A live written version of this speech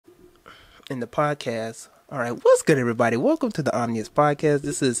in the podcast. All right, what's good, everybody? Welcome to the Omnist podcast.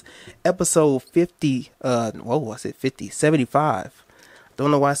 This is episode 50. I said 50, 75.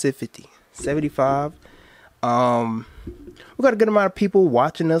 Don't know why I said 50. 75. We got a good amount of people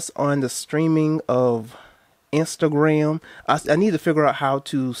watching us on the streaming of Instagram. I need to figure out how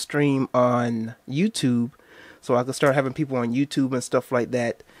to stream on YouTube so I can start having people on YouTube and stuff like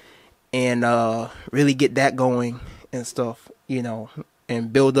that, and really get that going and stuff,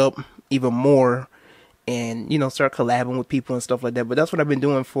 and build up even more, and start collabing with people and stuff like that. But that's what I've been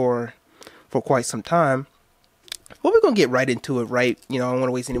doing for quite some time. Well, we're gonna get right into it, right? I don't want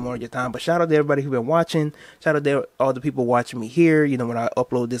to waste any more of your time. But shout out to everybody who's been watching. Shout out to all the people watching me here. When I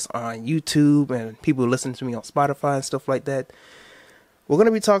upload this on YouTube, and people who listen to me on Spotify and stuff like that. We're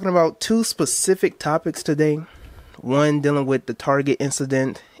gonna be talking about two specific topics today. One dealing with the Target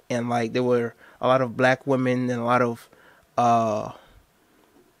incident, and there were a lot of black women and a lot of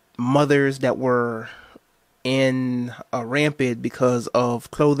mothers that were in rampant because of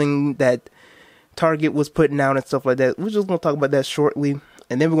clothing that Target was putting out and stuff like that. We're just going to talk about that shortly.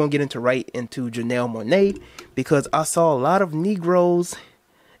 And then we're going to get right into Janelle Monae, because I saw a lot of Negroes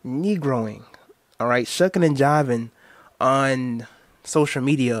Negroing, all right, shucking and jiving on social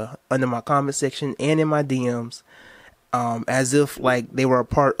media under my comment section and in my DMs, as if they were a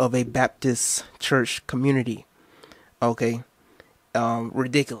part of a Baptist church community. Okay.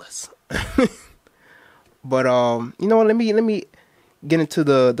 Ridiculous. But let me get into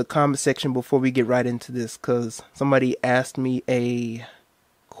the comment section before we get right into this, because somebody asked me a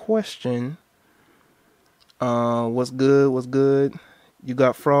question. What's good? You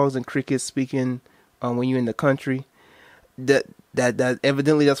got frogs and crickets speaking when you're in the country. That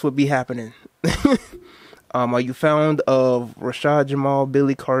evidently that's what be happening. Are you found of Rashad Jamal,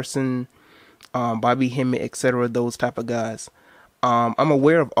 Billy Carson, Bobby Hemmett, etc., those type of guys? I'm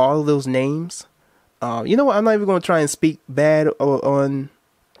aware of all of those names. You know what? I'm not even going to try and speak bad on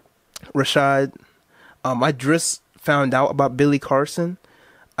Rashad. I just found out about Billy Carson.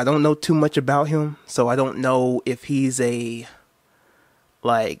 I don't know too much about him, so I don't know if he's a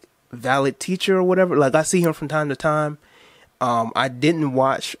valid teacher or whatever. I see him from time to time. I didn't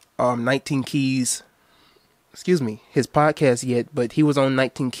watch 19 Keys, his podcast yet, but he was on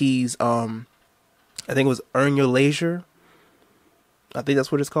 19 Keys. I think it was Earn Your Leisure. I think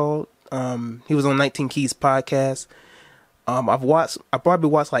that's what it's called. He was on 19 Keys podcast. I probably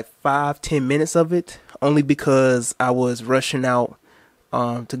watched 5-10 minutes of it, only because I was rushing out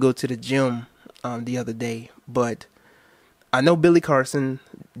to go to the gym the other day. But I know Billy Carson,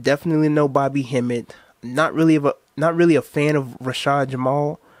 definitely know Bobby Hemmett. Not really a fan of Rashad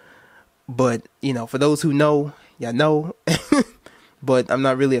Jamal, but for those who know, y'all know. But I'm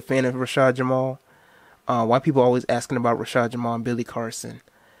not really a fan of Rashad Jamal. Why people always asking about Rashad Jamal and Billy Carson?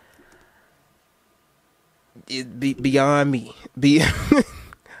 It be beyond me.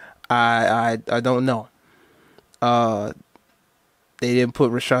 I don't know. They didn't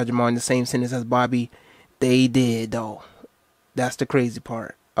put Rashad Jamal in the same sentence as Bobby. They did, though. That's the crazy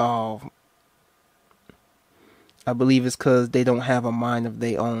part. I believe it's because they don't have a mind of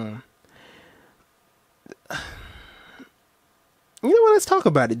their own. You know what? Let's talk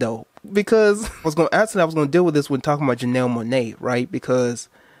about it, though. Because I was going to deal with this when talking about Janelle Monae, right? Because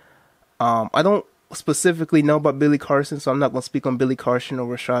I don't specifically know about Billy Carson, so I'm not going to speak on Billy Carson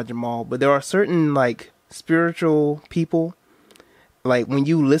or Rashad Jamal. But there are certain spiritual people, when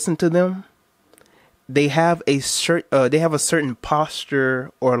you listen to them, they have a certain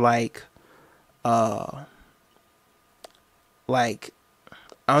posture, or I don't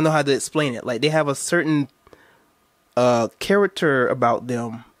know how to explain it. They have a certain character about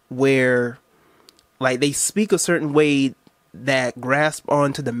them where they speak a certain way that grasp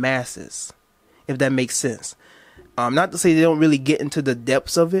onto the masses, if that makes sense. Not to say they don't really get into the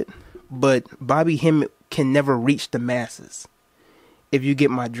depths of it, but Bobby Hemmett can never reach the masses, if you get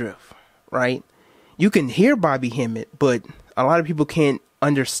my drift, right? You can hear Bobby Hemmett, but a lot of people can't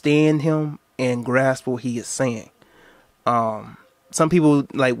understand him and grasp what he is saying. Some people,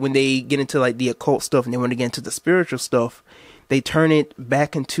 when they get into the occult stuff and they want to get into the spiritual stuff, they turn it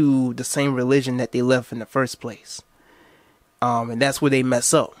back into the same religion that they left in the first place. And that's where they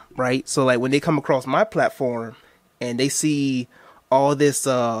mess up, right? So when they come across my platform and they see all this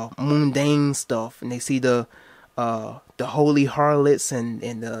mundane stuff, and they see the holy harlots and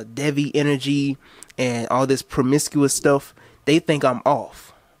the Devi energy and all this promiscuous stuff, they think I'm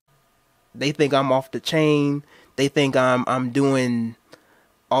off. They think I'm off the chain. They think I'm doing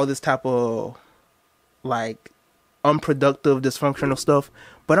all this type of unproductive, dysfunctional stuff,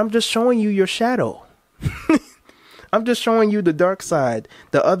 but I'm just showing you your shadow. I'm just showing you the dark side,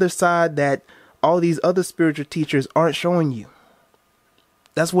 the other side that all these other spiritual teachers aren't showing you.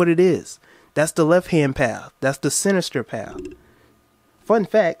 That's what it is. That's the left-hand path. That's the sinister path. Fun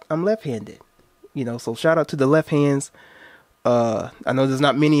fact, I'm left-handed. So shout out to the left hands. I know there's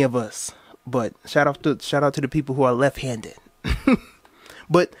not many of us, but shout out to the people who are left-handed.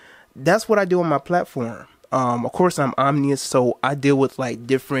 But that's what I do on my platform. Of course, I'm Omnist, so I deal with like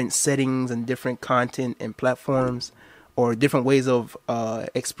different settings and different content and platforms, or different ways of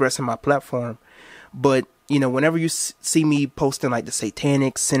expressing my platform. But whenever you see me posting like the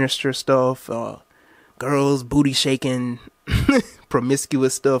satanic, sinister stuff, girls booty shaking,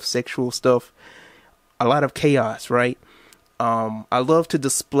 promiscuous stuff, sexual stuff, a lot of chaos, right? I love to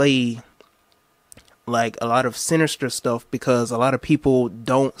display like a lot of sinister stuff because a lot of people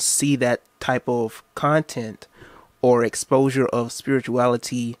don't see that type of content or exposure of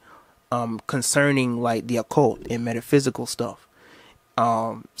spirituality concerning like the occult and metaphysical stuff.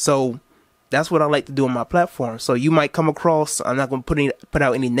 So that's what I like to do on my platform. So you might come across, I'm not going to put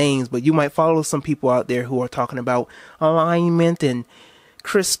out any names, but you might follow some people out there who are talking about alignment and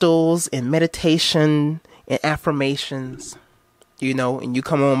crystals and meditation and affirmations, and you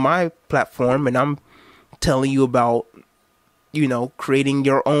come on my platform and I'm telling you about, creating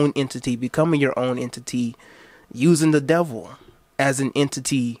your own entity, becoming your own entity, using the devil as an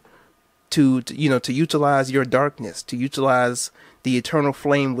entity to utilize your darkness, to utilize the eternal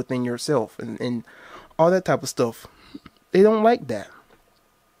flame within yourself and all that type of stuff. They don't like that.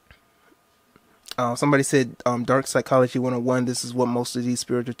 Somebody said, Dark Psychology 101, this is what most of these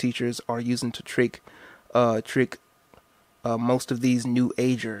spiritual teachers are using to trick most of these new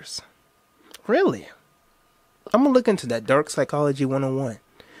agers. Really? I'm gonna look into that. Dark Psychology 101.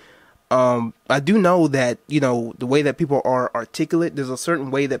 I do know that, the way that people are articulate, there's a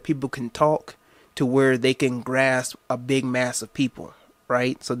certain way that people can talk to where they can grasp a big mass of people,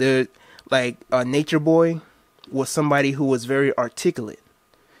 right? So they're like, Nature Boy was somebody who was very articulate,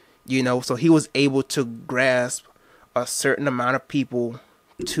 so he was able to grasp a certain amount of people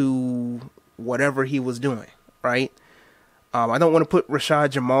to whatever he was doing, right? I don't want to put Rashad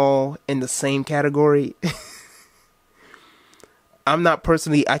Jamal in the same category.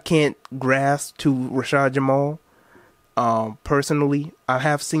 I can't grasp to Rashad Jamal. Personally, I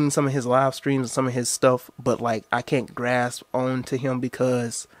have seen some of his live streams and some of his stuff, but like I can't grasp on to him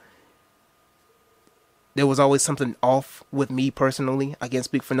because there was always something off with me personally. I can't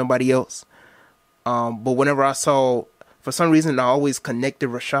speak for nobody else. But whenever I saw, for some reason, I always connected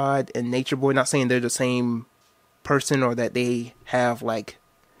Rashad and Nature Boy. Not saying they're the same person or that they have like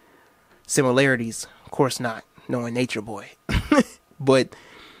similarities. Of course not, knowing Nature Boy. But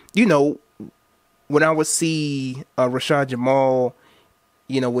when I would see Rashad Jamal,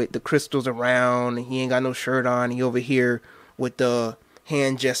 with the crystals around, and he ain't got no shirt on, he over here with the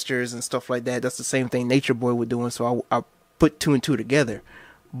hand gestures and stuff like that. That's the same thing Nature Boy was doing. So I put two and two together.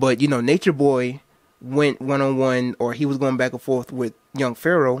 But Nature Boy went one-on-one, or he was going back and forth with Young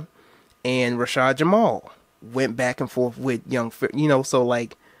Pharaoh, and Rashad Jamal went back and forth with Young Pharaoh. So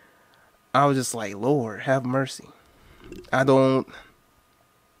like I was just like, Lord have mercy.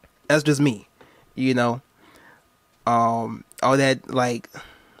 That's just me. All that, like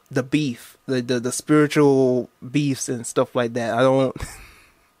the beef, the spiritual beefs and stuff like that.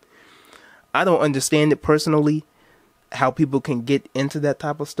 I don't understand it personally, how people can get into that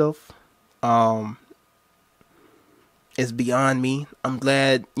type of stuff. It's beyond me. I'm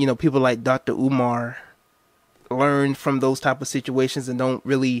glad, people like Dr. Umar learn from those type of situations and don't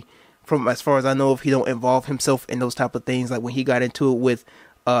really, from as far as I know, if he don't involve himself in those type of things. Like when he got into it with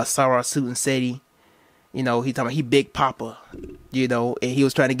Sarah Suit Seti, he talking about he Big Papa, and he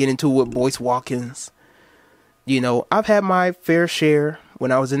was trying to get into it with Boyce Watkins. I've had my fair share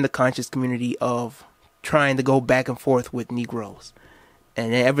when I was in the conscious community of trying to go back and forth with Negroes,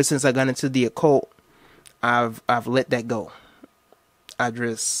 and ever since I got into the occult, I've let that go.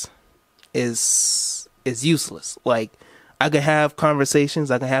 Is useless. Like I can have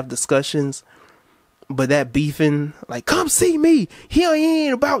conversations, I can have discussions. But that beefing, like, come see me. He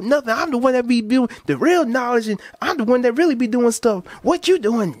ain't about nothing. I'm the one that be doing the real knowledge, and I'm the one that really be doing stuff. What you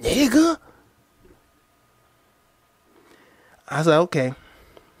doing, nigga? I said, okay.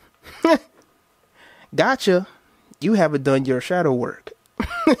 Gotcha. You haven't done your shadow work.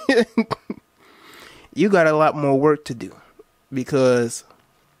 You got a lot more work to do. Because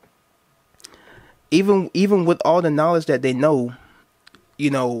even with all the knowledge that they know,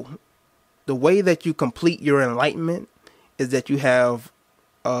 the way that you complete your enlightenment is that you have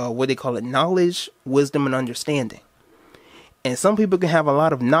what they call it, knowledge, wisdom, and understanding. And some people can have a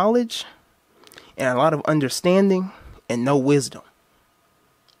lot of knowledge and a lot of understanding, and no wisdom.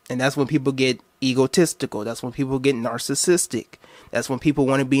 And that's when people get egotistical. That's when people get narcissistic. That's when people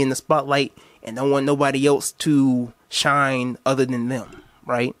want to be in the spotlight and don't want nobody else to shine other than them,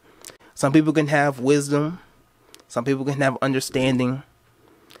 right? Some people can have wisdom. Some people can have understanding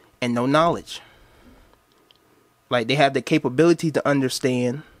and no knowledge. Like, they have the capability to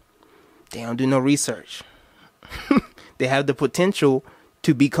understand. They don't do no research. They have the potential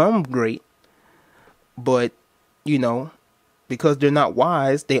to become great. But, you know, because they're not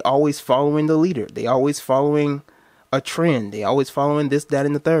wise, they always following the leader. They always following a trend. They always following this, that,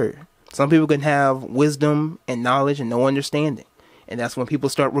 and the third. Some people can have wisdom and knowledge and no understanding. And that's when people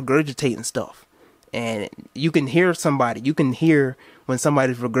start regurgitating stuff. And you can hear somebody. You can hear when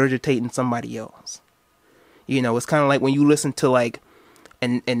somebody's regurgitating somebody else. You know, it's kind of like when you listen to, like,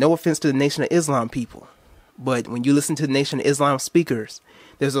 and no offense to the Nation of Islam people, but when you listen to the Nation of Islam speakers,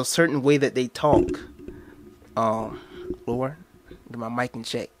 there's a certain way that they talk. Lord, get my mic in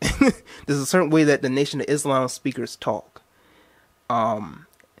check. There's a certain way that the Nation of Islam speakers talk. And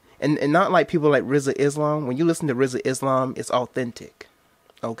not like people like Rizza Islam. When you listen to Rizza Islam, it's authentic.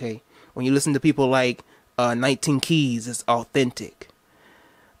 Okay. When you listen to people like 19 Keys, it's authentic.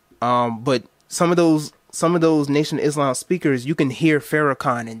 But some of those Nation of Islam speakers, you can hear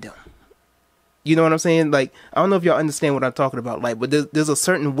Farrakhan in them. You know what I'm saying? Like, I don't know if y'all understand what I'm talking about. Like, but there's a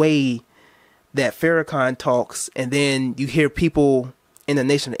certain way that Farrakhan talks, and then you hear people in the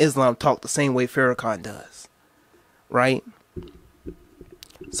Nation of Islam talk the same way Farrakhan does, right?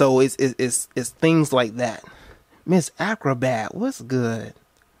 So it's things like that. Miss Acrobat, what's good?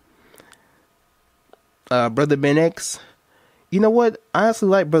 Brother Ben X, you know what? I actually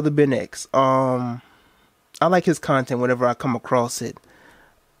like Brother Ben X. I like his content whenever I come across it.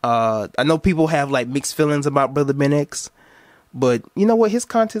 I know people have like mixed feelings about Brother Ben X, but you know what? His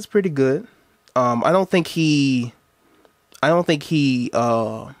content's pretty good. I don't think he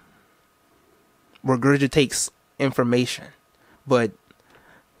regurgitates information, but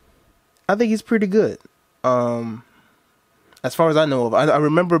I think he's pretty good. As far as I know of, I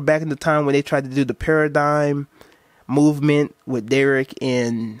remember back in the time when they tried to do the paradigm movement with Derek,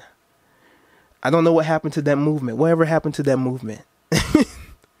 and I don't know what happened to that movement. Whatever happened to that movement?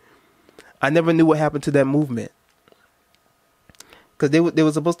 I never knew what happened to that movement. Because there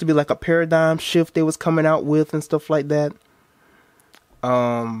was supposed to be like a paradigm shift they was coming out with and stuff like that.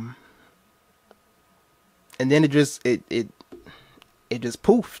 And then it just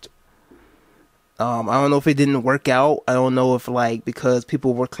poofed. I don't know if it didn't work out. I don't know if, like, because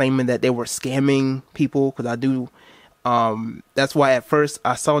people were claiming that they were scamming people. Because I do. That's why at first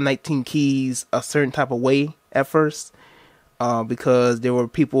I saw 19 Keys a certain type of way at first. Because there were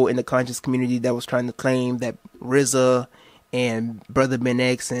people in the conscious community that was trying to claim that RZA and Brother Ben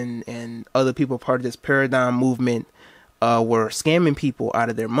X and other people part of this paradigm movement were scamming people out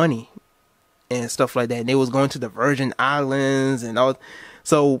of their money and stuff like that. And they was going to the Virgin Islands and all.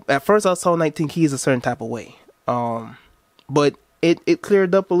 So at first I saw 19 Keys a certain type of way. But it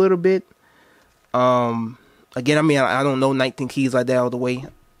cleared up a little bit. Again, I mean, I don't know 19 Keys like that all the way.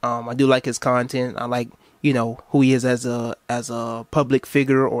 I do like his content. I like, you know, who he is as a public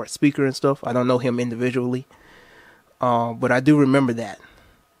figure or a speaker and stuff. I don't know him individually. But I do remember that.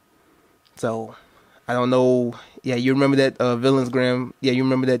 So I don't know. Yeah, you remember that Villains Gram? Yeah, you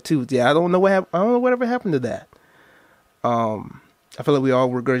remember that too. Yeah, I don't know what happened. I don't know whatever happened to that. I feel like we all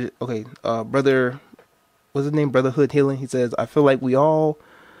regurgitate. Okay, brother, what's his name? Brotherhood Healing. He says, I feel like we all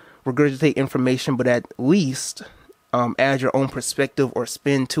regurgitate information, but at least add your own perspective or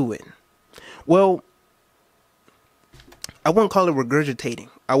spin to it. Well, I wouldn't call it regurgitating.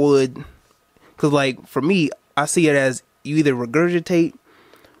 I would, because like for me, I see it as you either regurgitate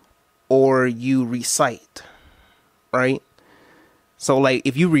or you recite, right? So like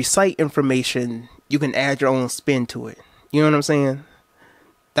if you recite information, you can add your own spin to it. You know what I'm saying?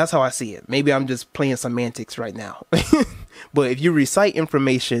 That's how I see it. Maybe I'm just playing semantics right now. But if you recite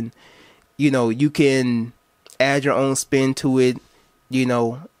information, you know, you can add your own spin to it, you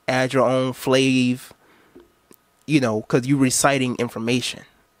know, add your own flav, you know, because you're reciting information.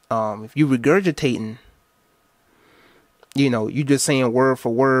 If you're regurgitating, you know, you're just saying word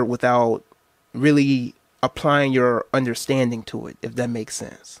for word without really applying your understanding to it, if that makes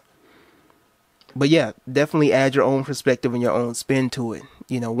sense. But yeah, definitely add your own perspective and your own spin to it.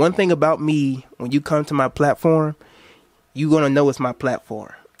 You know, one thing about me, when you come to my platform, you're going to know it's my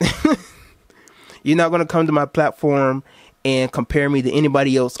platform. You're not going to come to my platform and compare me to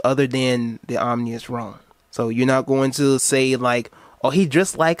anybody else other than the Omnist wrong. So you're not going to say like, oh, he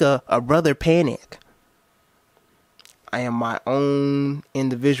dressed like a brother Panic. I am my own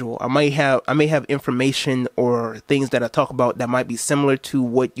individual. I may have information or things that I talk about that might be similar to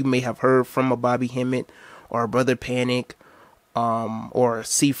what you may have heard from a Bobby Hemmett or a Brother Panic, or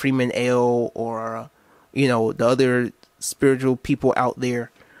C. Freeman L, or the other spiritual people out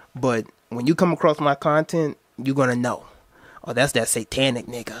there. But when you come across my content, you're gonna know, oh, that's that satanic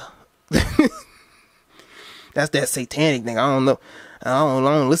nigga. That's that satanic nigga. I don't know. I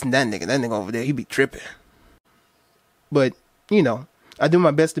don't listen to that nigga. That nigga over there, he be tripping. But, I do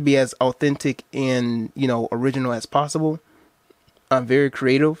my best to be as authentic and, original as possible. I'm very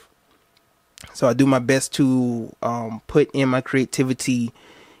creative. So I do my best to put in my creativity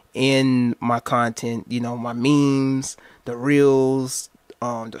in my content, my memes, the reels,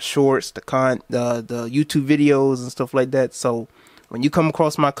 the shorts, the YouTube videos and stuff like that. So when you come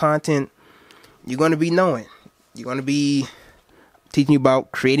across my content, you're going to be knowing. You're going to be teaching you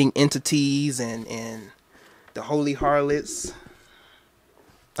about creating entities and the holy harlots.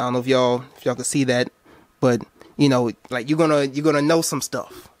 I don't know if y'all can see that, but like you're gonna know some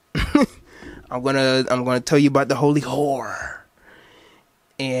stuff. I'm gonna tell you about the holy whore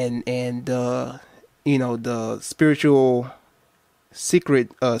and the spiritual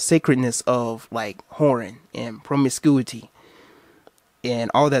sacredness of like whoring and promiscuity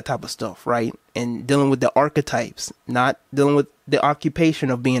and all that type of stuff, right? And dealing with the archetypes, not dealing with the occupation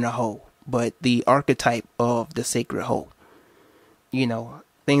of being a hoe, but the archetype of the sacred hoe.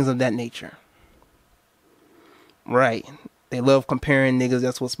 Things of that nature. Right. They love comparing niggas.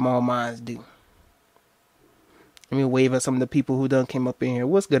 That's what small minds do. Let me wave at some of the people who done came up in here.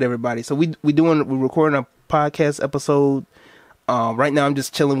 What's good, everybody? So we're recording a podcast episode. Right now I'm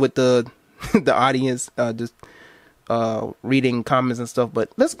just chilling with the audience, just reading comments and stuff.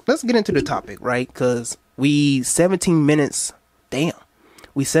 But let's get into the topic, right? Because we 17 minutes. Damn.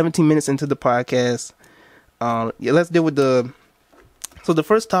 We 17 minutes into the podcast. Let's deal with so the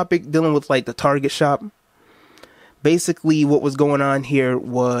first topic, dealing with like the Target shop. Basically what was going on here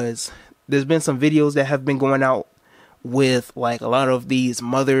was there's been some videos that have been going out with like a lot of these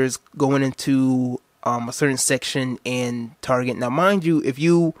mothers going into a certain section in Target. Now, mind you, if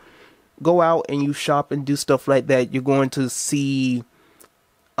you go out and you shop and do stuff like that, you're going to see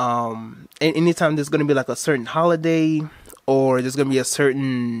anytime there's going to be like a certain holiday, or there's going to be a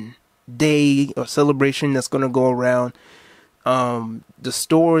certain day or celebration that's going to go around, the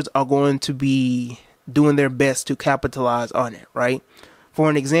stores are going to be doing their best to capitalize on it, right? For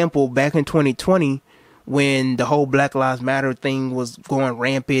an example, back in 2020, when the whole Black Lives Matter thing was going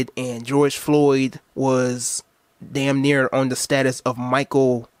rampant and George Floyd was damn near on the status of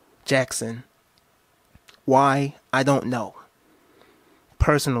Michael Jackson. Why? I don't know.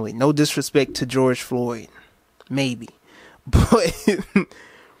 Personally, no disrespect to George Floyd. Maybe. But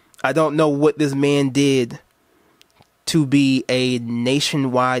I don't know what this man did to be a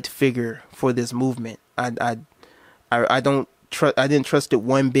nationwide figure for this movement. I didn't trust it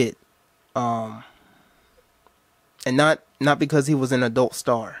one bit. And not because he was an adult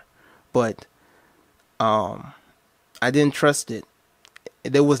star, but I didn't trust it.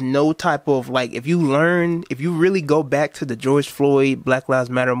 There was no type of like, if you really go back to the George Floyd Black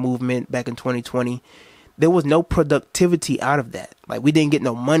Lives Matter movement back in 2020, there was no productivity out of that. Like, we didn't get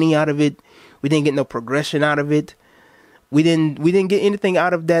no money out of it. We didn't get no progression out of it. We didn't get anything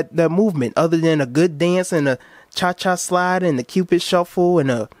out of that movement other than a good dance and a cha-cha slide and the Cupid shuffle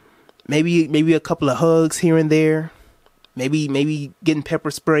and maybe a couple of hugs here and there. Maybe getting pepper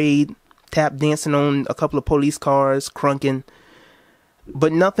sprayed, tap dancing on a couple of police cars, crunking.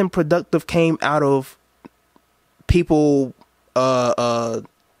 But nothing productive came out of people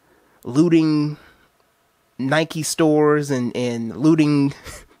looting Nike stores and looting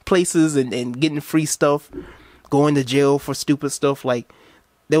places and getting free stuff, going to jail for stupid stuff. Like,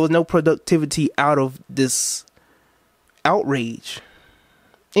 there was no productivity out of this outrage.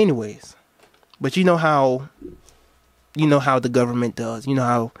 Anyways, but you know how the government does. You know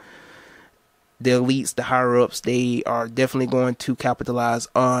how the elites, the higher ups, they are definitely going to capitalize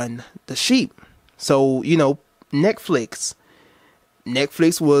on the sheep. So, Netflix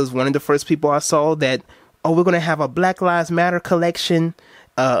was one of the first people I saw that, oh, we're going to have a Black Lives Matter collection,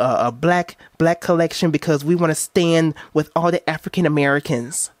 a black collection, because we want to stand with all the African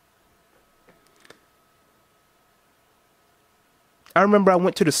Americans. I remember I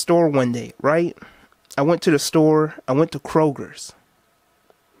went to the store one day, right? I went to Kroger's.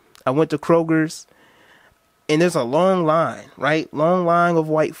 And there's a long line, right? Long line of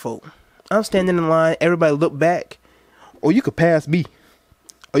white folk. I'm standing in line. Everybody look back. Oh, you could pass me.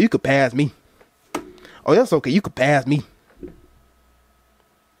 Oh, you could pass me. Oh, that's okay. You could pass me.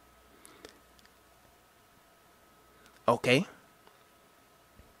 Okay.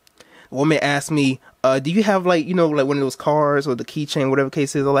 A woman asked me, do you have like, like one of those cards or the keychain, whatever the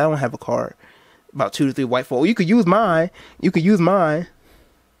case is? I'm like, I don't have a card. About 2 to 3 white folk. Oh, you could use mine. You could use mine.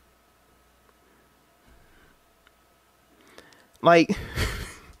 Like,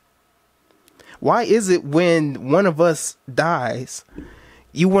 why is it when one of us dies,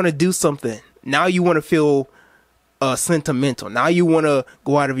 you want to do something? Now you want to feel sentimental. Now you want to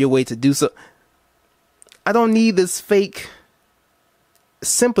go out of your way to do so. I don't need this fake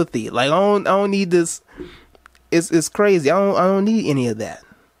sympathy. Like, I don't need this. It's crazy. I don't need any of that.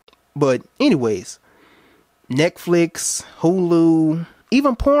 But anyways, Netflix, Hulu,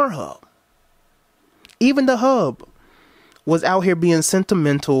 even Pornhub, even the Hub was out here being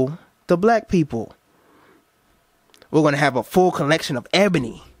sentimental to black people. We're going to have a full collection of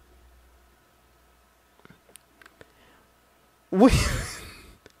ebony.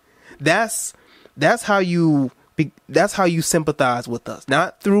 That's how you sympathize with us.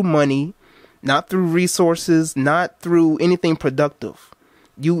 Not through money, not through resources, not through anything productive.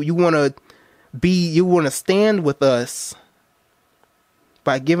 You want to stand with us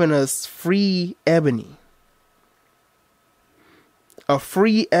by giving us free ebony. A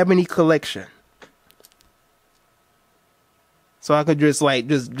free ebony collection. So I could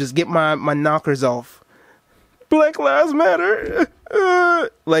just get my knockers off. Black Lives Matter.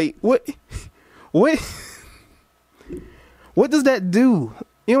 Like what does that do?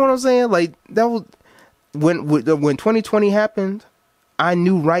 You know what I'm saying? Like, that was when 2020 happened. I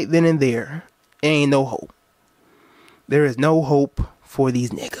knew right then and there, ain't no hope. There is no hope for these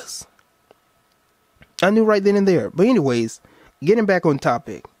niggas. I knew right then and there. But anyways, getting back on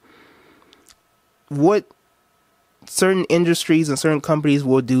topic, what certain industries and certain companies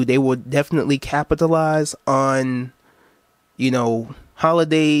will do, they will definitely capitalize on,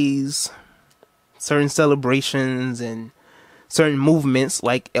 holidays, certain celebrations, and certain movements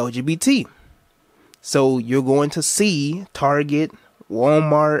like LGBT. So you're going to see Target,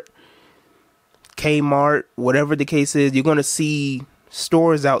 Walmart, Kmart, whatever the case is, you're going to see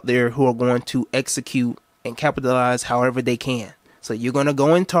stores out there who are going to execute and capitalize however they can. So you're going to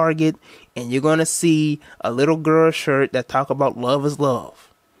go in Target and you're going to see a little girl shirt that talk about love is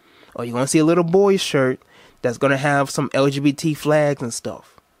love. Or you're going to see a little boy shirt that's going to have some LGBT flags and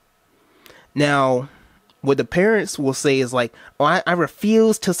stuff. Now, what the parents will say is like, oh, I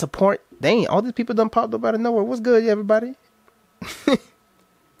refuse to support. Dang, all these people done popped up out of nowhere. What's good, everybody?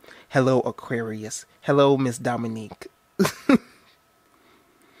 Hello, Aquarius. Hello, Miss Dominique.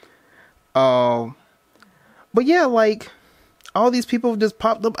 But yeah, like, all these people just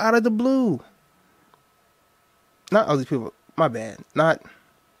popped up out of the blue. Not all these people. My bad. Not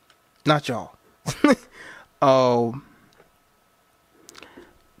y'all.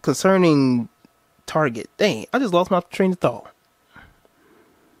 Concerning Target. Dang, I just lost my train of thought.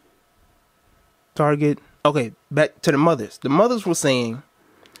 Target. Okay, back to the mothers. The mothers were saying,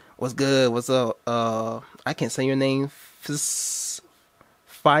 what's good? What's up? I can't say your name. Fised.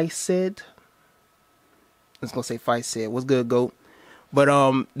 Let's go say Fised. What's good, GOAT? But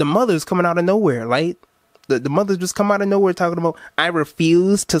the mothers coming out of nowhere, right? The mothers just come out of nowhere talking about, I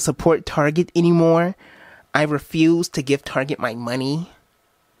refuse to support Target anymore. I refuse to give Target my money.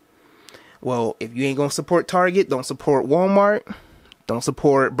 Well, if you ain't gonna support Target, don't support Walmart. Don't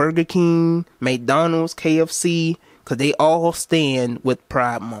support Burger King, McDonald's, KFC, because they all stand with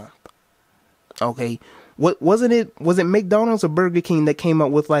Pride Month. Okay. Was it McDonald's or Burger King that came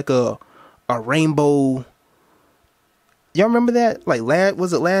up with like a rainbow? Y'all remember that? Like,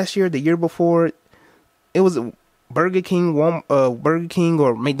 was it last year, the year before? It was Burger King, Burger King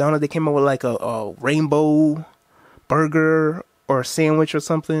or McDonald's. They came up with like a rainbow burger or a sandwich or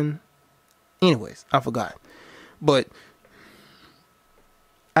something. Anyways, I forgot. But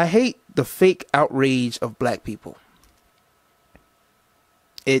I hate the fake outrage of black people.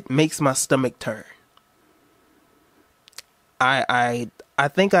 It makes my stomach turn. I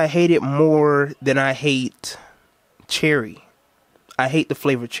think I hate it more than I hate cherry. I hate the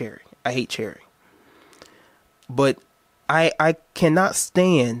flavor cherry. I hate cherry. But I cannot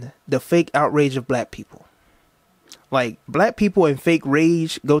stand the fake outrage of black people. Like, black people and fake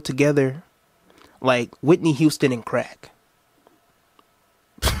rage go together like Whitney Houston and crack.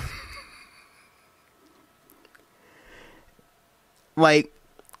 Like,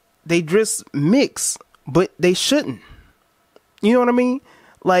 they just mix, but they shouldn't. You know what I mean?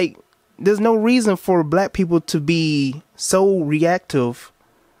 Like, there's no reason for black people to be so reactive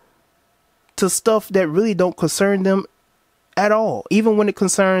to stuff that really don't concern them at all. Even when it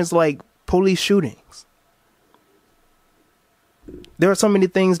concerns, like, police shootings. There are so many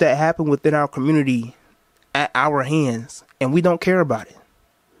things that happen within our community at our hands, and we don't care about it.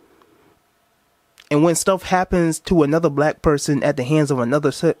 And when stuff happens to another black person at the hands of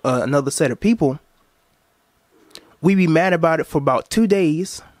another set of people, we be mad about it for about 2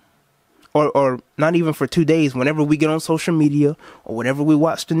 days, or not even for 2 days. Whenever we get on social media or whenever we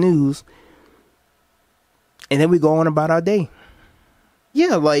watch the news, and then we go on about our day.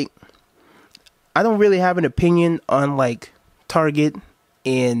 Yeah, like, I don't really have an opinion on like Target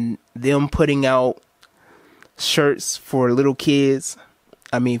and them putting out shirts for little kids.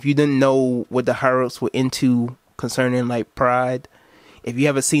 I mean, if you didn't know what the higher-ups were into concerning like Pride, if you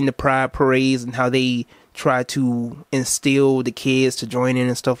haven't seen the Pride parades and how they try to instill the kids to join in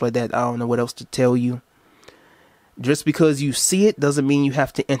and stuff like that, I don't know what else to tell you. Just because you see it doesn't mean you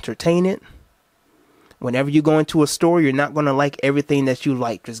have to entertain it. Whenever you go into a store, you're not going to like everything that you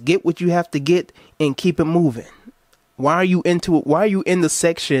like. Just get what you have to get and keep it moving. Why are you into it? Why are you in the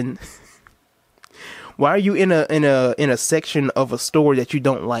section? Why are you in a section of a store that you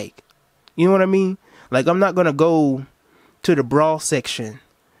don't like? You know what I mean? Like, I'm not going to go to the bra section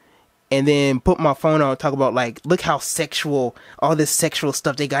and then put my phone on and talk about, like, look how sexual, all this sexual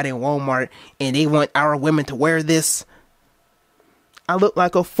stuff they got in Walmart, and they want our women to wear this. I look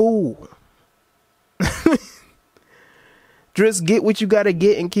like a fool. Just get what you gotta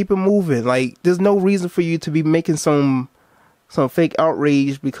get and keep it moving. Like, there's no reason for you to be making some fake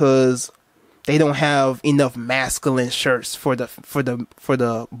outrage because they don't have enough masculine shirts for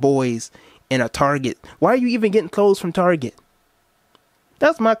the boys in a Target. Why are you even getting clothes from Target?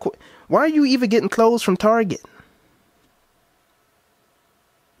 That's my why are you even getting clothes from Target?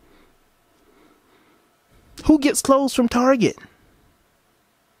 Who gets clothes from Target?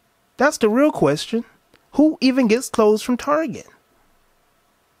 That's the real question. Who even gets clothes from Target?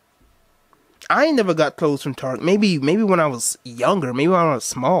 I ain't never got clothes from Target. Maybe when I was younger. Maybe when I was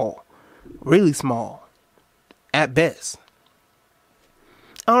small. Really small. At best.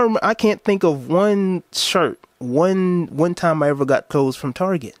 I can't think of one shirt. One time I ever got clothes from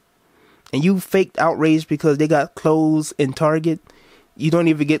Target. And you faked outrage because they got clothes in Target. You don't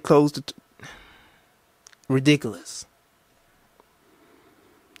even get clothes to... Ridiculous.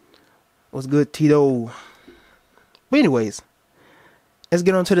 What's good, Tito? But anyways, let's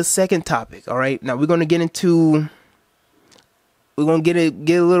get on to the second topic. All right, now we're gonna get a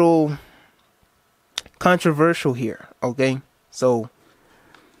little controversial here. Okay, so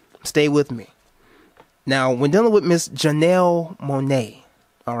stay with me. Now, when dealing with Miss Janelle Monae,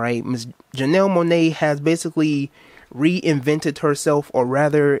 all right, Miss Janelle Monae has basically reinvented herself, or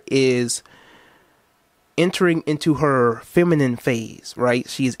rather, is entering into her feminine phase, right?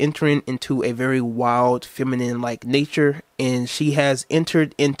 She is entering into a very wild feminine like nature, and she has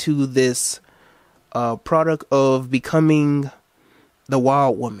entered into this product of becoming the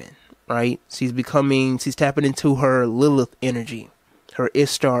wild woman, right? She's tapping into her Lilith energy, her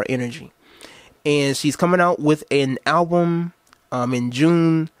Ishtar energy, and she's coming out with an album in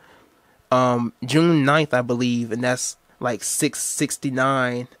June 9th, I believe, and that's like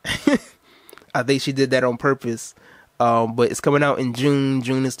 669. I think she did that on purpose. But it's coming out in June.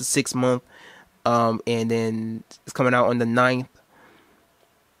 June is the 6th month. And then it's coming out on the 9th.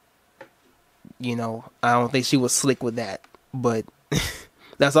 You know, I don't think she was slick with that. But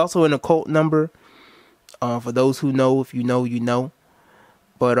that's also an occult number. For those who know, if you know, you know.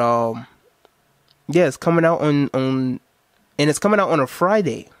 But yeah, it's coming out on and it's coming out on a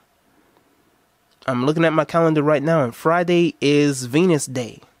Friday. I'm looking at my calendar right now, and Friday is Venus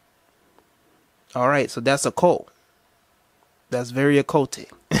Day. All right, so that's occult. That's very occultic.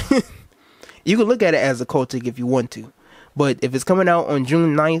 You can look at it as occultic if you want to. But if it's coming out on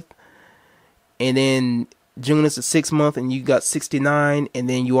June 9th, and then June is the 6th month, and you got 69, and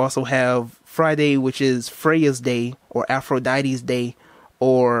then you also have Friday, which is Freya's Day, or Aphrodite's Day,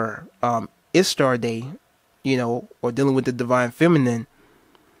 or Ishtar Day, you know, or dealing with the divine feminine.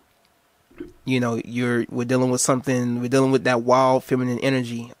 You know, we're dealing with that wild feminine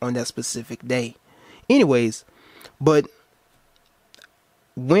energy on that specific day. Anyways, but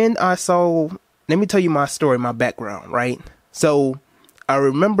when I saw, let me tell you my story, my background, right? So I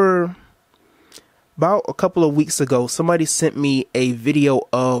remember about a couple of weeks ago, somebody sent me a video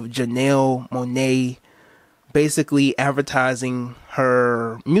of Janelle Monae basically advertising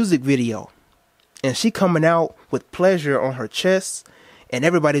her music video, and she coming out with pleasure on her chest, and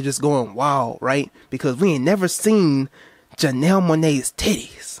everybody just going, wow, right? Because we ain't never seen Janelle Monae's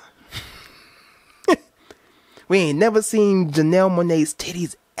titties. We ain't never seen Janelle Monae's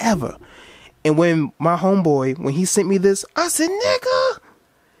titties ever. And when my homeboy, when he sent me this, I said, nigga.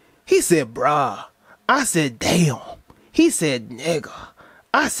 He said, bruh. I said, damn. He said, nigga.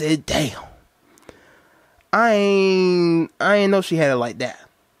 I said, damn. I ain't know she had it like that.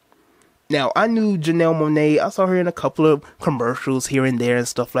 Now, I knew Janelle Monae. I saw her in a couple of commercials here and there and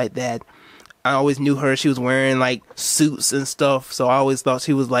stuff like that. I always knew her. She was wearing like suits and stuff, so I always thought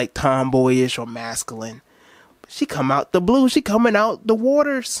she was like tomboyish or masculine. But she come out the blue. She coming out the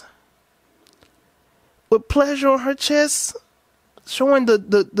waters with pleasure on her chest, showing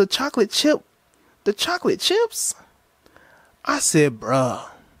the chocolate chip, the chocolate chips. I said, bruh,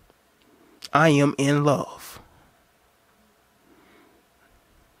 I am in love.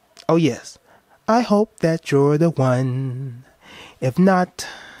 Oh yes, I hope that you're the one. If not,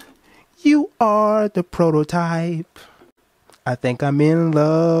 you are the prototype. I think I'm in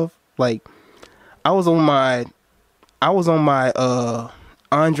love. Like, I was on my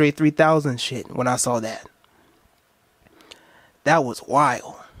Andre 3000 shit when I saw that. That was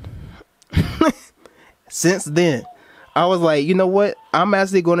wild. Since then, I was like, you know what? I'm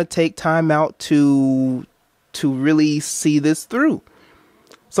actually going to take time out to really see this through.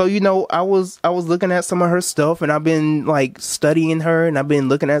 So, you know, I was looking at some of her stuff, and I've been like studying her, and I've been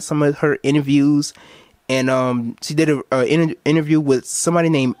looking at some of her interviews, and she did an interview with somebody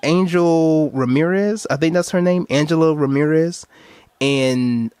named Angel Ramirez. I think that's her name, Angela Ramirez,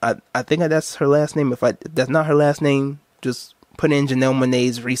 and I think that's her last name. If that's not her last name, just put in Janelle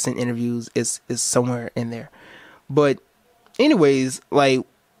Monae's recent interviews. Is somewhere in there. But anyways, like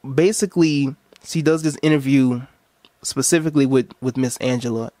basically, she does this interview specifically with Miss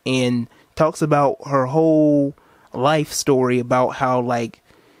Angela, and talks about her whole life story, about how, like,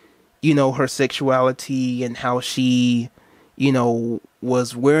 you know, her sexuality, and how she, you know,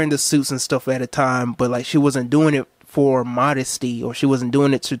 was wearing the suits and stuff at a time, but like she wasn't doing it for modesty, or she wasn't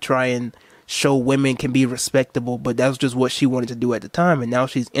doing it to try and show women can be respectable, but that was just what she wanted to do at the time. And now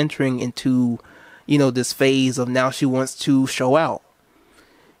she's entering into, you know, this phase of now she wants to show out,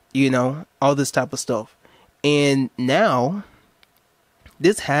 you know, all this type of stuff. And now,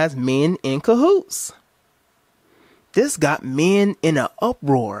 this has men in cahoots. This got men in an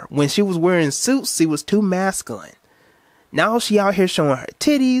uproar. When she was wearing suits, she was too masculine. Now she out here showing her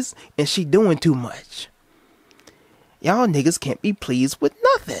titties, and she doing too much. Y'all niggas can't be pleased with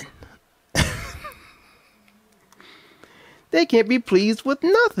nothing. They can't be pleased with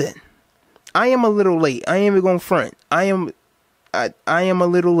nothing. I am a little late. I ain't even gonna front. I am a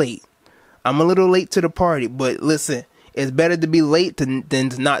little late. I'm a little late to the party, but listen, it's better to be late than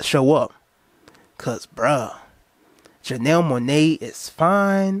to not show up. Cause bruh, Janelle Monae is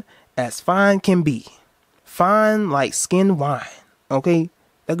fine as fine can be. Fine like skin wine. Okay?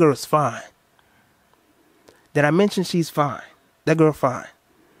 That girl's fine. Did I mention she's fine? That girl fine.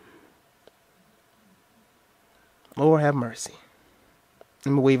 Lord have mercy.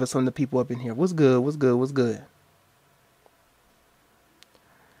 Let me wave at some of the people up in here. What's good? What's good? What's good?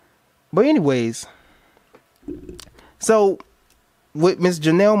 But anyways, so with Miss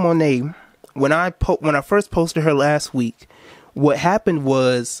Janelle Monae, when I first posted her last week, what happened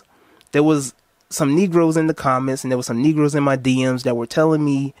was there was some Negroes in the comments, and there was some Negroes in my DMs that were telling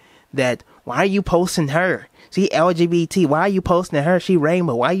me that, why are you posting her? She LGBT. Why are you posting her? She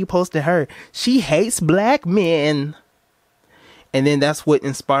rainbow. Why are you posting her? She hates black men. And then that's what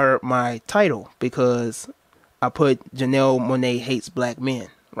inspired my title, because I put Janelle Monae hates black men,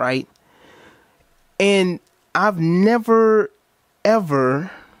 right? And I've never,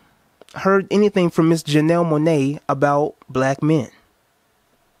 ever heard anything from Miss Janelle Monae about black men.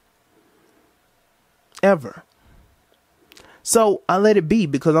 Ever. So I let it be,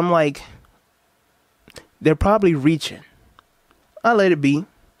 because I'm like, they're probably reaching. I let it be.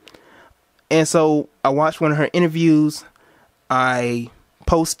 And so I watched one of her interviews. I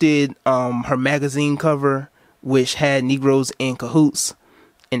posted her magazine cover, which had Negroes in cahoots,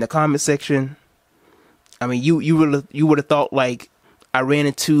 in the comment section. I mean, you would have thought like I ran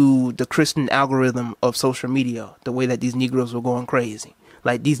into the Christian algorithm of social media, the way that these Negroes were going crazy.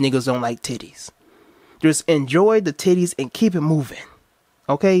 Like, these niggas don't like titties. Just enjoy the titties and keep it moving.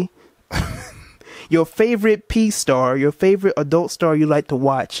 Okay? Your favorite P star, your favorite adult star you like to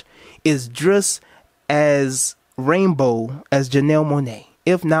watch, is just as rainbow as Janelle Monae,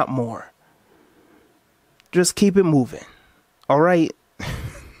 if not more. Just keep it moving. Alright?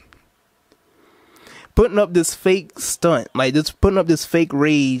 Putting up this fake stunt, like just putting up this fake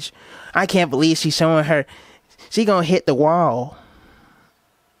rage. I can't believe she's showing her. She gonna hit the wall.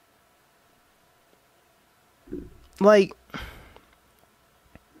 Like,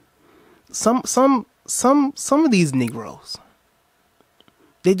 some of these Negroes,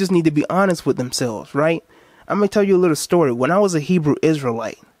 they just need to be honest with themselves, right? I'm gonna tell you a little story. When I was a Hebrew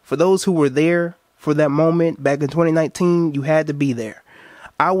Israelite, for those who were there for that moment back in 2019, you had to be there.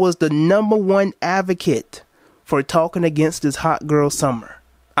 I was the number one advocate for talking against this hot girl summer.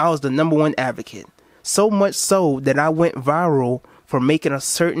 I was the number one advocate. So much so that I went viral for making a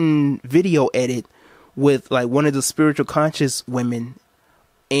certain video edit with like one of the spiritual conscious women.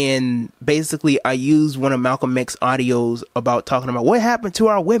 And basically I used one of Malcolm X's audios about talking about what happened to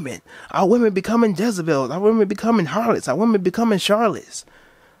our women. Our women becoming Jezebels. Our women becoming harlots. Our women becoming Charlottes.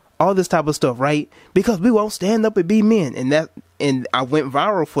 All this type of stuff, right? Because we won't stand up and be men. And I went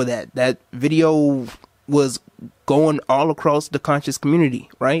viral for that. That video was going all across the conscious community,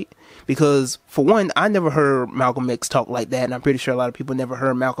 right? Because for one, I never heard Malcolm X talk like that. And I'm pretty sure a lot of people never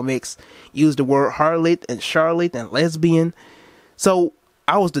heard Malcolm X use the word harlot and Charlotte and lesbian. So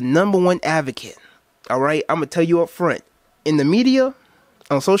I was the number one advocate. All right. I'm going to tell you up front. In the media,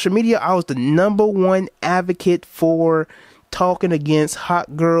 on social media, I was the number one advocate for talking against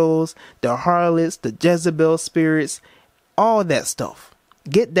hot girls, the harlots, the Jezebel spirits, all that stuff.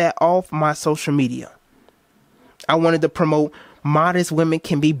 Get that off my social media. I wanted to promote modest women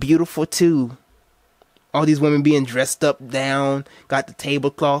can be beautiful too. All these women being dressed up, down, got the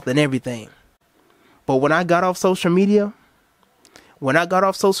tablecloth and everything. But when I got off social media,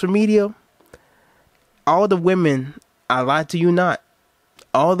 all the women, I lied to you not,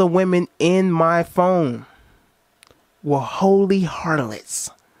 all the women in my phone were holy harlots.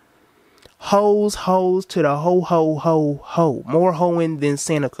 Hoes to the ho. More hoeing than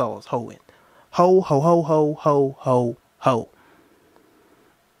Santa Claus hoeing. Ho.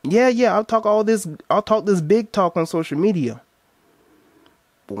 Yeah, I'll talk this big talk on social media.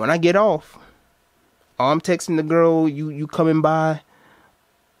 But when I get off, I'm texting the girl, you coming by,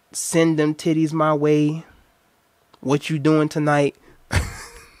 send them titties my way. What you doing tonight?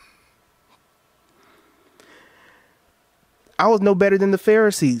 I was no better than the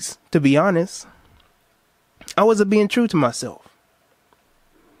Pharisees, to be honest. I wasn't being true to myself.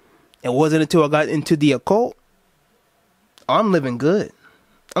 It wasn't until I got into the occult. I'm living good.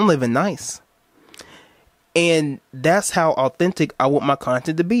 I'm living nice. And that's how authentic I want my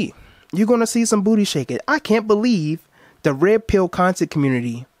content to be. You're going to see some booty shaking. I can't believe the red pill content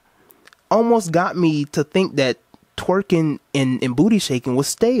community almost got me to think that twerking and booty shaking was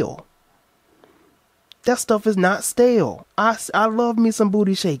stale. That stuff is not stale. I love me some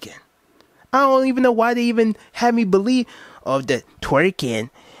booty shaking. I don't even know why they even had me believe of the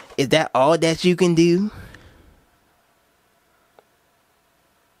twerking. Is that all that you can do?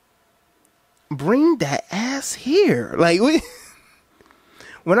 Bring that ass here. Like,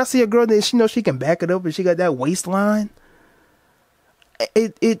 when I see a girl that she knows she can back it up and she got that waistline,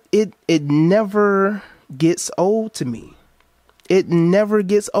 it never gets old to me. It never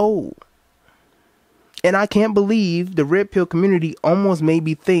gets old. And I can't believe the red pill community almost made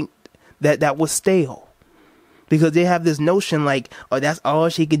me think that was stale. Because they have this notion like, oh, that's all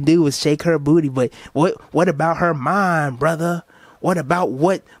she can do is shake her booty. But what about her mind, brother? What about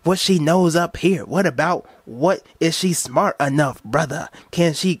what she knows up here? What about what is she smart enough, brother?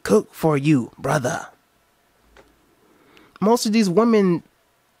 Can she cook for you, brother? Most of these women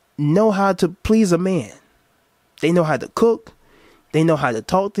know how to please a man. They know how to cook. They know how to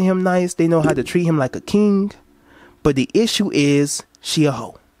talk to him nice. They know how to treat him like a king. But the issue is she a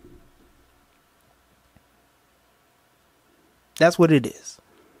hoe. That's what it is.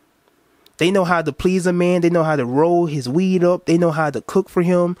 They know how to please a man. They know how to roll his weed up. They know how to cook for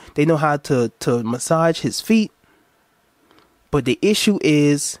him. They know how to massage his feet. But the issue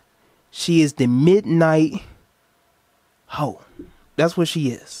is she is the midnight hoe. That's what she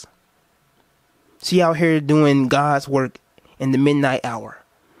is. She out here doing God's work in the midnight hour.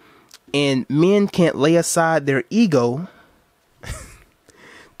 And men can't lay aside their ego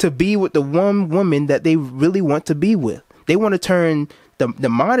to be with the one woman that they really want to be with. They want to turn the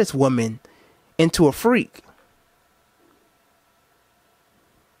modest woman into a freak.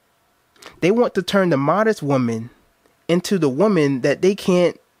 They want to turn the modest woman into the woman that they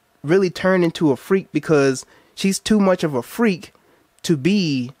can't really turn into a freak because she's too much of a freak to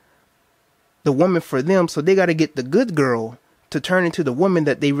be the woman for them. So they got to get the good girl to turn into the woman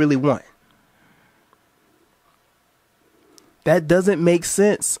that they really want. That doesn't make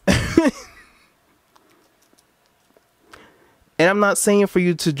sense. And I'm not saying for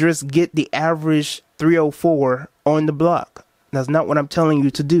you to just get the average 304 on the block. That's not what I'm telling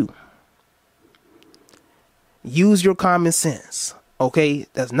you to do. Use your common sense. Okay?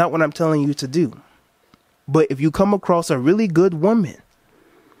 That's not what I'm telling you to do. But if you come across a really good woman,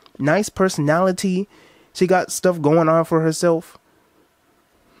 nice personality, she got stuff going on for herself,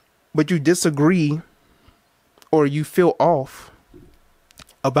 but you disagree or you feel off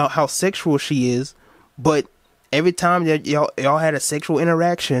about how sexual she is, but Every time that y'all had a sexual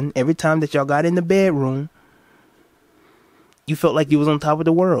interaction, every time that y'all got in the bedroom, you felt like you was on top of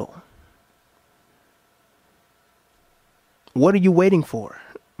the world. What are you waiting for?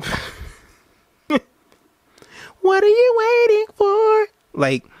 What are you waiting for?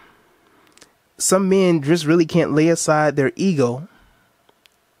 Like, some men just really can't lay aside their ego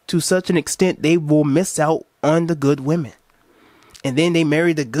to such an extent they will miss out on the good women. And then they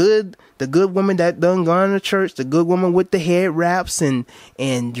marry the good woman that done gone to church, the good woman with the head wraps and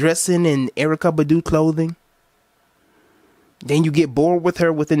dressing in Erykah Badu clothing. Then you get bored with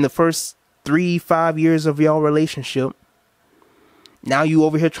her within the first 3-5 years of your relationship. Now you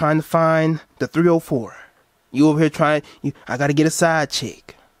over here trying to find the 304. You over here I gotta get a side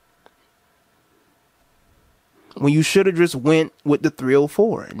chick. When you should have just went with the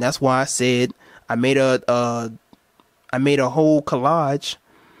 304. And that's why I said I made a whole collage,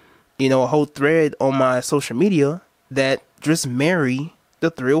 a whole thread on my social media that just marry the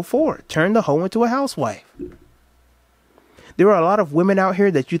 304. Turn the hoe into a housewife. There are a lot of women out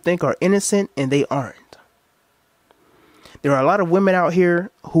here that you think are innocent and they aren't. There are a lot of women out here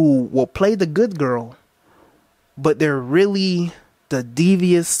who will play the good girl, but they're really the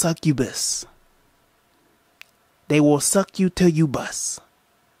devious succubus. They will suck you till you bust.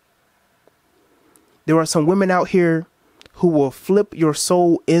 There are some women out here who will flip your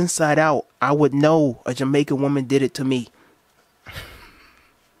soul inside out. I would know a Jamaican woman did it to me.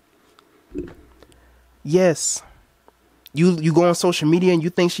 Yes. You go on social media and you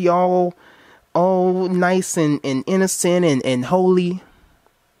think she all nice and innocent and holy.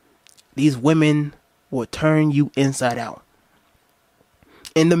 These women will turn you inside out.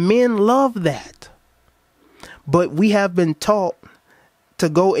 And the men love that. But we have been taught to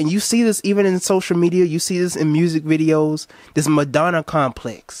go, and you see this even in social media, you see this in music videos, this Madonna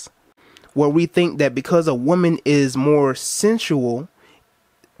complex, where we think that because a woman is more sensual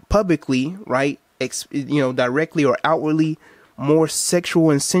publicly, right, directly or outwardly more sexual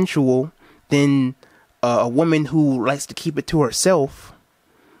and sensual than a woman who likes to keep it to herself,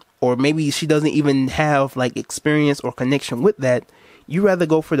 or maybe she doesn't even have like experience or connection with that, you rather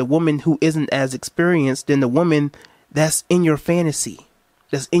go for the woman who isn't as experienced than the woman that's in your fantasy,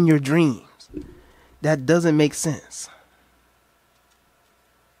 that's in your dreams. That doesn't make sense.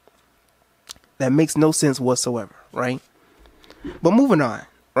 That makes no sense whatsoever, right? But moving on,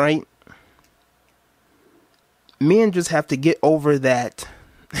 right? Men just have to get over that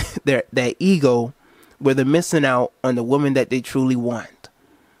ego where they're missing out on the woman that they truly want.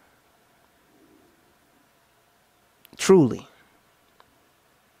 Truly.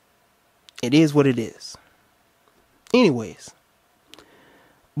 It is what it is. Anyways.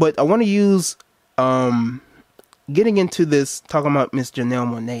 But I want to use, getting into this, talking about Miss Janelle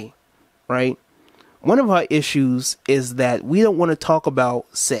Monae, right? One of our issues is that we don't want to talk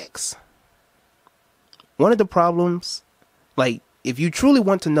about sex. One of the problems, like, if you truly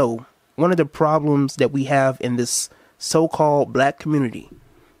want to know, one of the problems that we have in this so-called black community,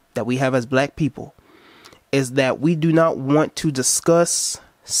 that we have as black people, is that we do not want to discuss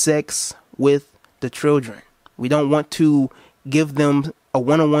sex with the children. We don't want to give them a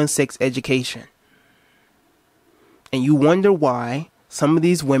one-on-one sex education. And you wonder why some of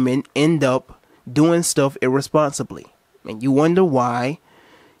these women end up doing stuff irresponsibly. And you wonder why,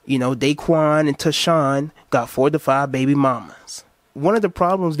 Daquan and Tashawn got 4 to 5 baby mamas. One of the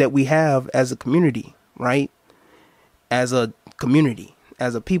problems that we have as a community, right? As a community,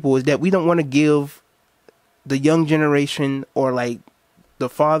 as a people, is that we don't want to give the young generation, or like the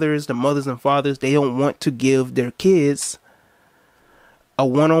fathers, the mothers and fathers, they don't want to give their kids a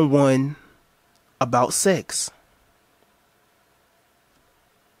one-on-one about sex.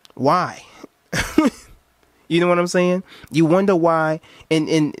 Why? You know what I'm saying? You wonder why.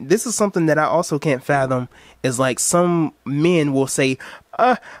 And this is something that I also can't fathom, is like some men will say,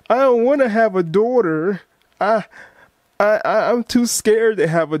 I don't want to have a daughter. I'm too scared to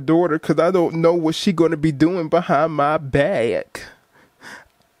have a daughter because I don't know what she's going to be doing behind my back.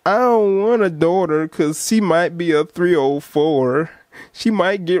 I don't want a daughter because she might be a 304. She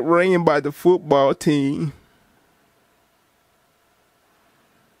might get ran by the football team.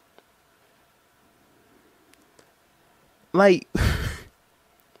 Like,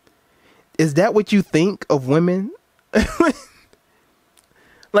 is that what you think of women?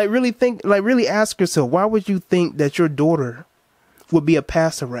 Really ask yourself, why would you think that your daughter would be a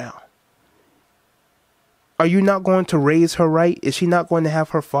pass around? Are you not going to raise her right? Is she not going to have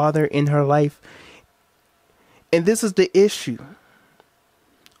her father in her life? And this is the issue.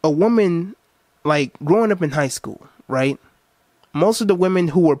 A woman, like growing up in high school, right? most of the women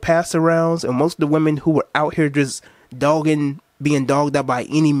who were passed arounds and most of the women who were out here just being dogged out by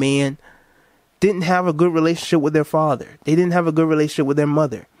any man didn't have a good relationship with their father. They didn't have a good relationship with their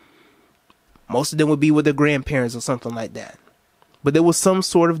mother. Most of them would be with their grandparents or something like that. But there was some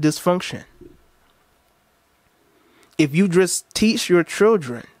sort of dysfunction. If you just teach your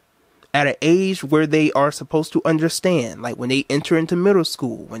children at an age where they are supposed to understand, like when they enter into middle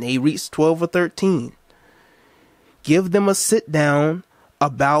school, when they reach 12 or 13, give them a sit down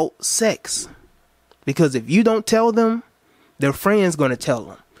about sex. Because if you don't tell them, their friend's going to tell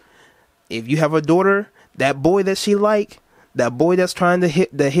them. If you have a daughter, that boy that she like, that boy that's trying to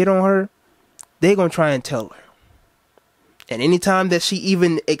hit on her, they're going to try and tell her. And anytime that she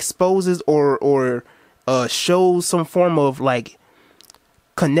even exposes or shows some form of like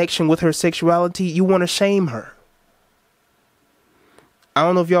connection with her sexuality, you want to shame her. I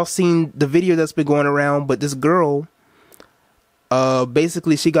don't know if y'all seen the video that's been going around, but this girl,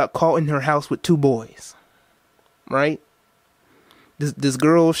 basically she got caught in her house with two boys, right? This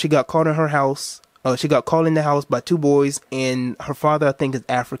girl, she got caught in her house. She got caught in the house by two boys, and her father, I think, is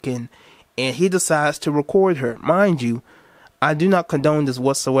African, and he decides to record her. Mind you, I do not condone this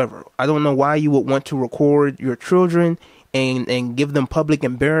whatsoever. I don't know why you would want to record your children and give them public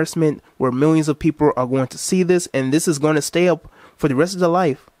embarrassment where millions of people are going to see this, and this is going to stay up for the rest of the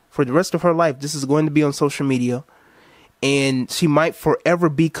life. For the rest of her life, this is going to be on social media, and she might forever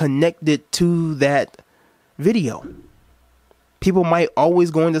be connected to that video. People might always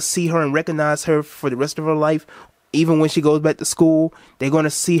going to see her and recognize her for the rest of her life. Even when she goes back to school, they're going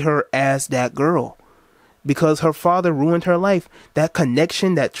to see her as that girl because her father ruined her life. That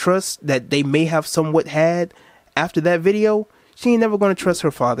connection, that trust that they may have somewhat had after that video, she ain't never going to trust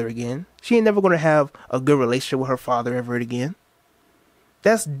her father again. She ain't never going to have a good relationship with her father ever again.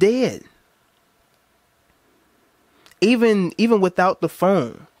 That's dead. Even without the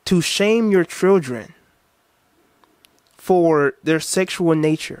phone, to shame your children for their sexual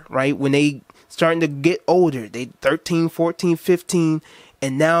nature, right? When they starting to get older, they 13, 14, 15,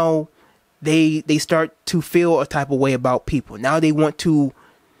 and now they start to feel a type of way about people. Now they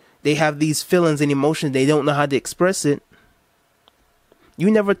have these feelings and emotions. They don't know how to express it. You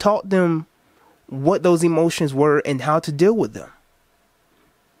never taught them what those emotions were and how to deal with them.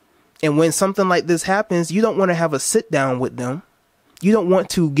 And when something like this happens, you don't want to have a sit down with them. You don't want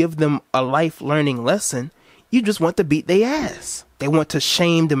to give them a life learning lesson. You just want to beat their ass. They want to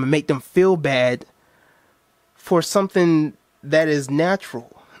shame them and make them feel bad for something that is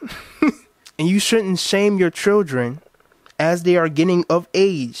natural. And you shouldn't shame your children as they are getting of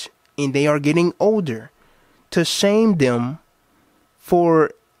age and they are getting older, to shame them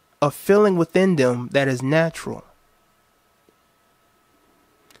for a feeling within them that is natural.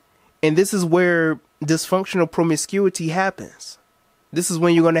 And this is where dysfunctional promiscuity happens. This is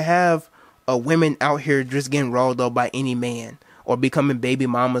when you're going to have women out here just getting rolled up by any man or becoming baby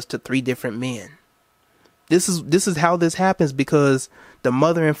mamas to 3 different men. This is how this happens because the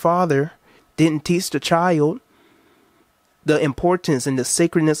mother and father didn't teach the child the importance and the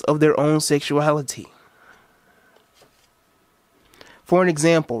sacredness of their own sexuality. For an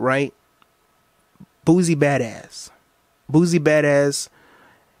example, right? Boozy Badass. Boozy Badass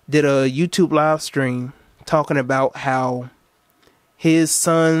did a YouTube live stream talking about how his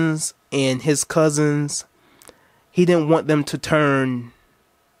sons and his cousins, he didn't want them to turn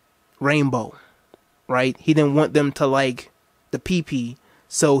rainbow, right? He didn't want them to like the pee-pee.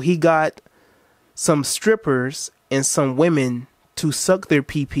 So he got some strippers and some women to suck their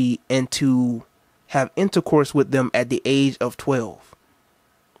pee-pee and to have intercourse with them at the age of 12.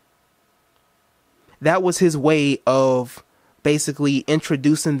 That was his way of basically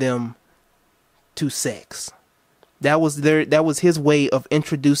introducing them to sex. That was his way of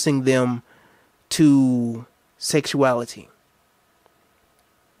introducing them to sexuality.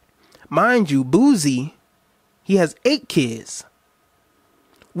 Mind you, Boozy, he has 8 kids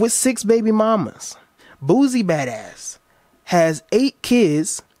with 6 baby mamas. Boozy Badass has 8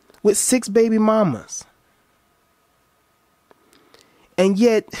 kids with 6 baby mamas. And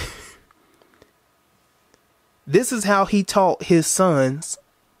yet, this is how he taught his sons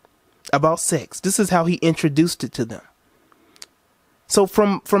about sex. This is how he introduced it to them. So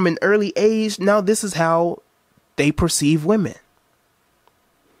from an early age, now this is how they perceive women.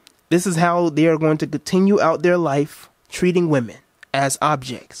 This is how they are going to continue out their life treating women as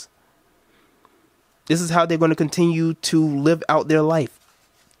objects. This is how they're going to continue to live out their life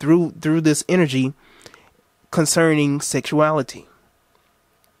through this energy concerning sexuality.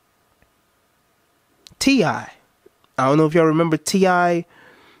 T.I. I don't know if y'all remember T.I.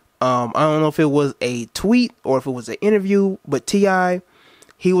 I don't know if it was a tweet or if it was an interview, but T.I.,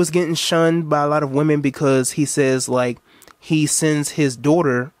 he was getting shunned by a lot of women because he says, like, he sends his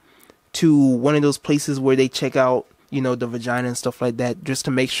daughter to one of those places where they check out, you know, the vagina and stuff like that, just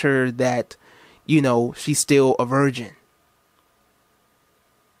to make sure that, you know, she's still a virgin.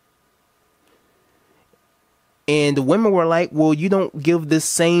 And the women were like, well, you don't give this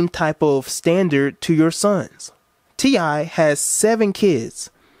same type of standard to your sons. T.I. has 7 kids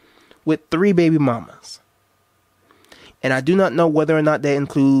with 3 baby mamas. And I do not know whether or not that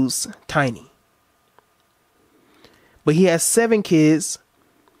includes Tiny. But he has 7 kids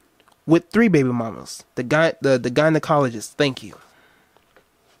with 3 baby mamas. The gynecologist, thank you,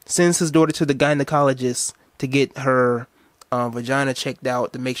 sends his daughter to the gynecologist to get her vagina checked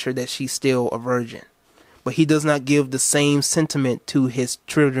out to make sure that she's still a virgin. But he does not give the same sentiment to his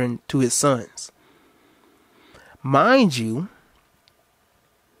children, to his sons. Mind you,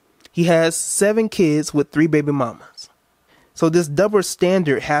 he has 7 kids with 3 baby mamas. So this double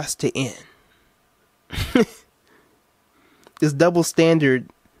standard has to end. This double standard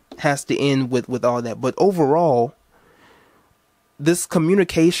has to end with all that. But overall, this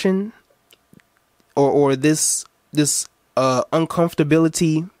communication or this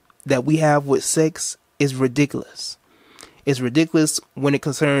uncomfortability that we have with sex is ridiculous. It's ridiculous when it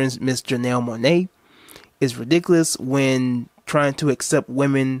concerns Miss Janelle Monae. It's ridiculous when trying to accept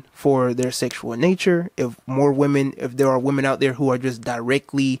women for their sexual nature. If there are women out there who are just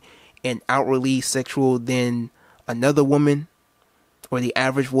directly and outwardly sexual than another woman or the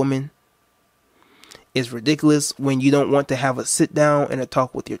average woman. It's ridiculous when you don't want to have a sit down and a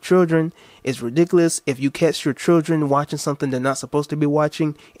talk with your children. It's ridiculous if you catch your children watching something they're not supposed to be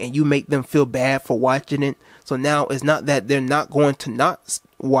watching and you make them feel bad for watching it. So now it's not that they're not going to not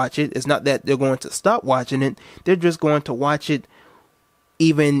watch it. It's not that they're going to stop watching it. They're just going to watch it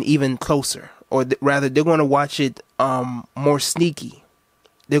even closer. Or rather, they're going to watch it more sneaky.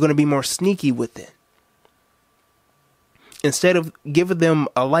 They're going to be more sneaky with it. Instead of giving them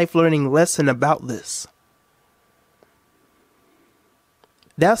a life learning lesson about this.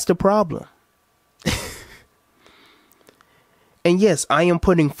 That's the problem. And yes, I am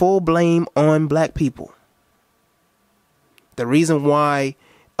putting full blame on black people. The reason why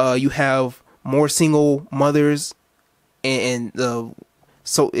you have more single mothers and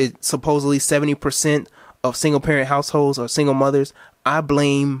so it's supposedly 70% of single parent households are single mothers. I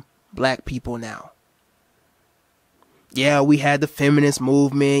blame black people now. Yeah, we had the feminist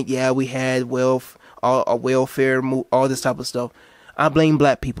movement. Yeah, we had welfare, all this type of stuff. I blame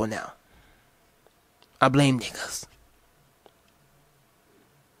black people now. I blame niggas.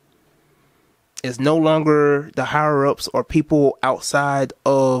 It's no longer the higher ups or people outside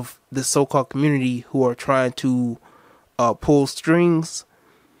of the so-called community who are trying to pull strings.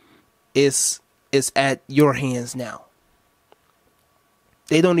 It's at your hands now.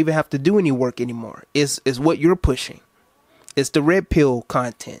 They don't even have to do any work anymore. It's what you're pushing. It's the red pill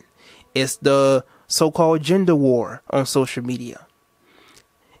content. It's the so-called gender war on social media.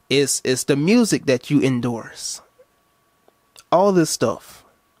 It's the music that you endorse. All this stuff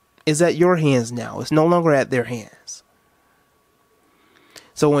is at your hands now. It's no longer at their hands.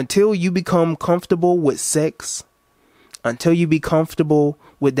 So until you become comfortable with sex, until you be comfortable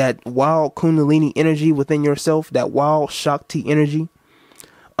with that wild Kundalini energy within yourself, that wild Shakti energy,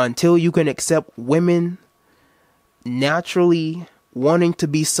 until you can accept women naturally wanting to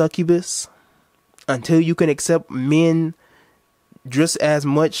be succubus, until you can accept men just as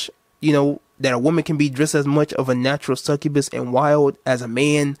much, that a woman can be just as much of a natural succubus and wild as a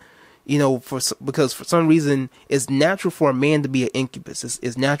man, because for some reason it's natural for a man to be an incubus.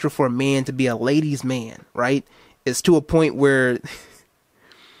 It's natural for a man to be a ladies' man, right? It's to a point where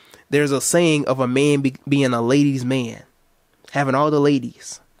there's a saying of a man being a ladies' man, having all the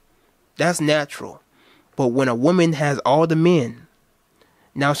ladies. That's natural. But when a woman has all the men,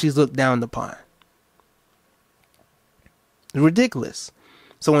 now she's looked down upon. It's ridiculous.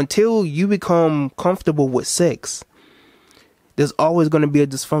 So until you become comfortable with sex, there's always going to be a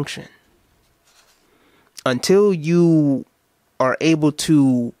dysfunction. Until you are able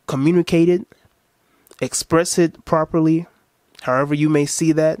to communicate it, express it properly, however you may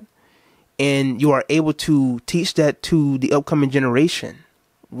see that, and you are able to teach that to the upcoming generation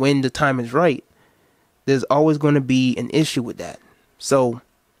when the time is right, there's always going to be an issue with that. So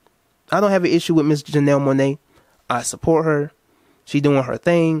I don't have an issue with Miss Janelle Monae. I support her. She doing her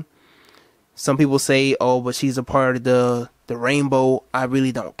thing. Some people say, oh, but she's a part of the rainbow. I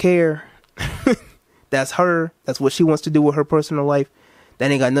really don't care. That's her. That's what she wants to do with her personal life.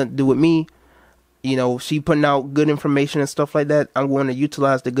 That ain't got nothing to do with me. you know, she putting out good information and stuff like that, I'm going to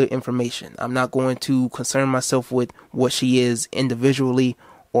utilize the good information. I'm not going to concern myself with what she is individually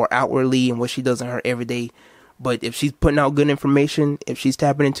or outwardly and what she does in her everyday. But if she's putting out good information, if she's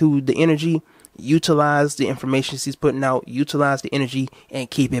tapping into the energy, utilize the information she's putting out, utilize the energy, and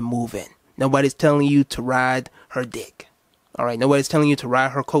keep it moving. Nobody's telling you to ride her dick. All right, nobody's telling you to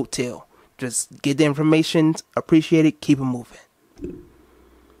ride her coattail. Just get the information, appreciate it, keep it moving.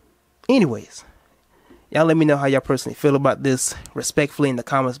 Anyways, y'all let me know how y'all personally feel about this respectfully in the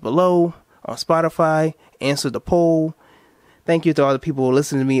comments below on Spotify. Answer the poll. Thank you to all the people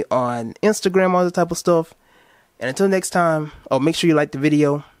listening to me on Instagram, all that type of stuff. And until next time, make sure you like the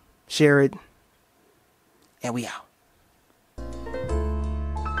video, share it, and we out.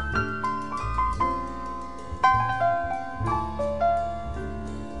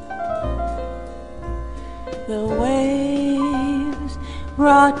 The waves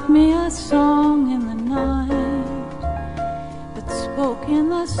brought me a song in the night that spoke in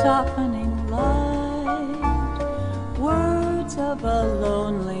the softening light, words of a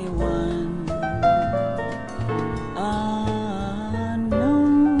lonely one,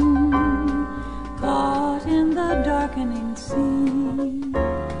 unknown, caught in the darkening sea,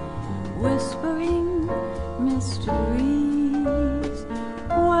 whispering mysteries.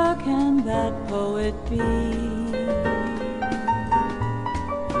 Where can that poet be?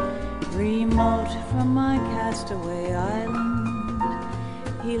 Remote from my castaway island,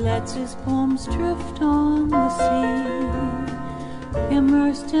 he lets his poems drift on the sea,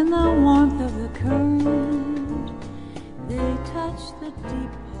 immersed in the warmth of the current.